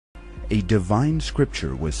A divine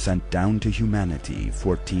scripture was sent down to humanity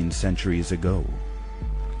 14 centuries ago.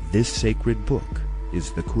 This sacred book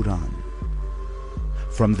is the Quran.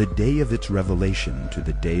 From the day of its revelation to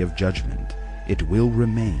the day of judgment, it will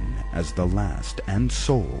remain as the last and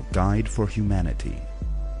sole guide for humanity.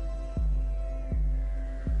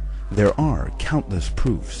 There are countless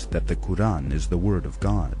proofs that the Quran is the Word of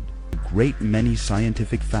God. A great many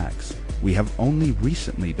scientific facts we have only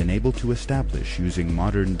recently been able to establish using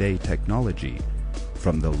modern-day technology,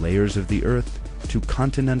 from the layers of the Earth to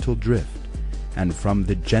continental drift, and from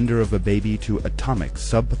the gender of a baby to atomic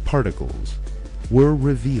subparticles, were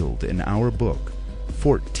revealed in our book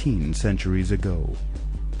 14 centuries ago.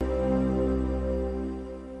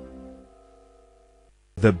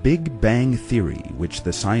 The Big Bang Theory, which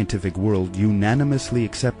the scientific world unanimously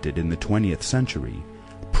accepted in the 20th century,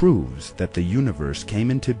 proves that the universe came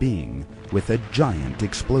into being with a giant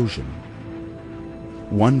explosion.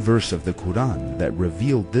 One verse of the Quran that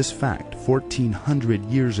revealed this fact 1400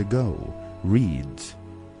 years ago reads,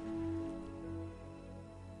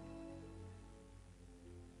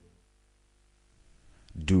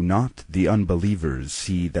 "Do not the unbelievers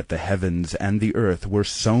see that the heavens and the earth were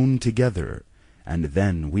sewn together, and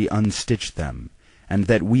then we unstitched them, and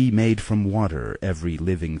that we made from water every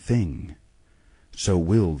living thing? So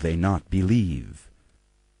will they not believe?"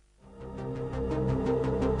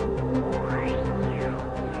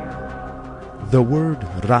 The word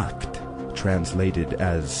rakt, translated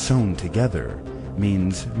as sewn together,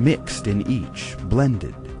 means mixed in each,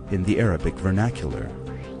 blended in the Arabic vernacular.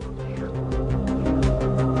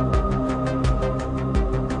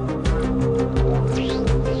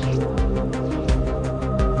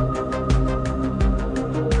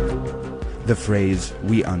 The phrase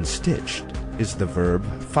 "we unstitched" is the verb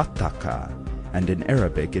fataka, and in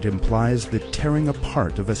Arabic it implies the tearing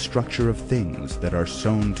apart of a structure of things that are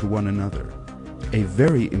sewn to one another. A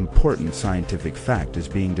very important scientific fact is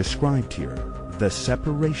being described here: the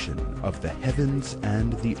separation of the heavens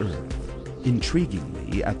and the earth.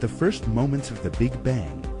 Intriguingly, at the first moments of the Big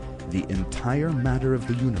Bang, the entire matter of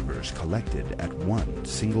the universe collected at one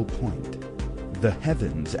single point. The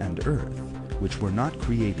heavens and earth, which were not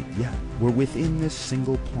created yet, were within this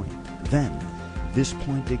single point. Then, this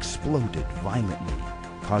point exploded violently,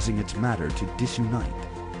 causing its matter to disunite.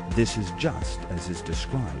 This is just as is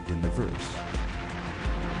described in the verse.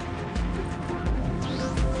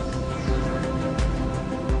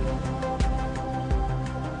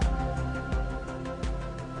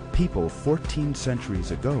 People 14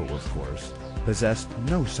 centuries ago, of course, possessed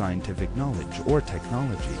no scientific knowledge or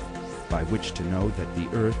technology by which to know that the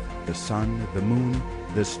earth, the sun, the moon,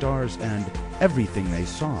 the stars, and everything they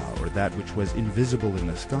saw, or that which was invisible in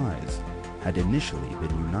the skies, had initially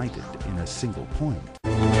been united in a single point.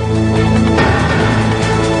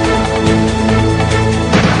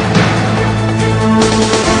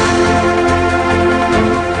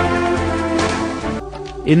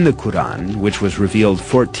 In the Quran, which was revealed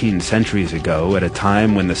 14 centuries ago at a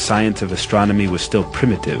time when the science of astronomy was still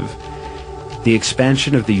primitive, the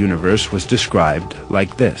expansion of the universe was described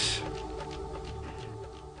like this.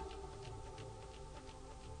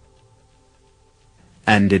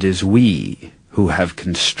 "And it is we who have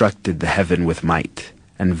constructed the heaven with might,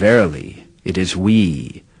 and verily it is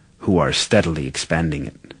we who are steadily expanding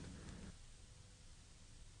it."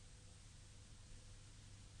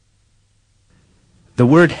 The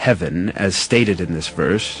word heaven, as stated in this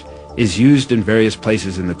verse, is used in various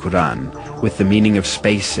places in the Quran with the meaning of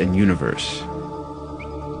space and universe.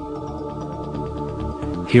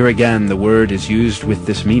 Here again, the word is used with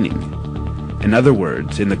this meaning. In other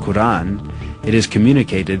words, in the Quran, it is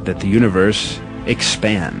communicated that the universe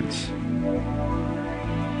expands.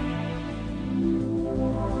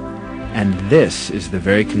 And this is the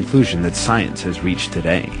very conclusion that science has reached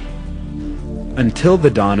today. Until the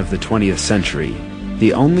dawn of the 20th century,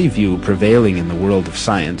 the only view prevailing in the world of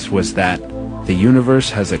science was that the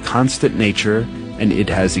universe has a constant nature and it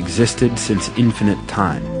has existed since infinite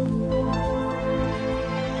time.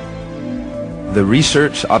 The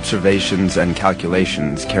research, observations, and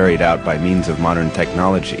calculations carried out by means of modern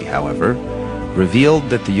technology, however, revealed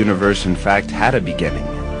that the universe in fact had a beginning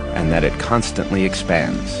and that it constantly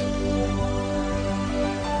expands.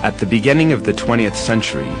 At the beginning of the 20th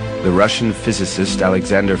century, the Russian physicist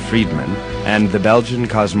Alexander Friedmann and the Belgian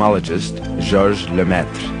cosmologist Georges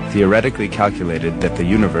Lemaitre theoretically calculated that the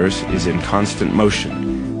universe is in constant motion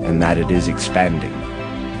and that it is expanding.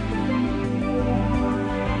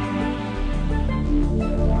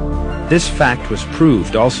 This fact was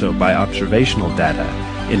proved also by observational data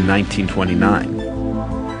in 1929.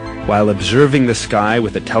 While observing the sky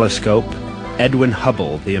with a telescope, Edwin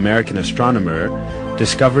Hubble, the American astronomer,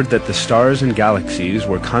 discovered that the stars and galaxies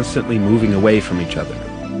were constantly moving away from each other.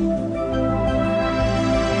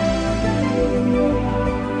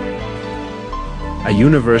 A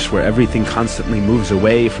universe where everything constantly moves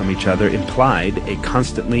away from each other implied a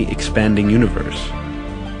constantly expanding universe.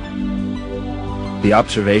 The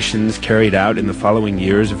observations carried out in the following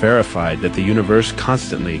years verified that the universe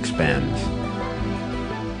constantly expands.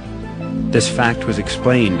 This fact was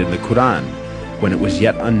explained in the Quran when it was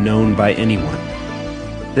yet unknown by anyone.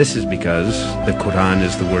 This is because the Quran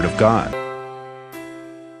is the Word of God.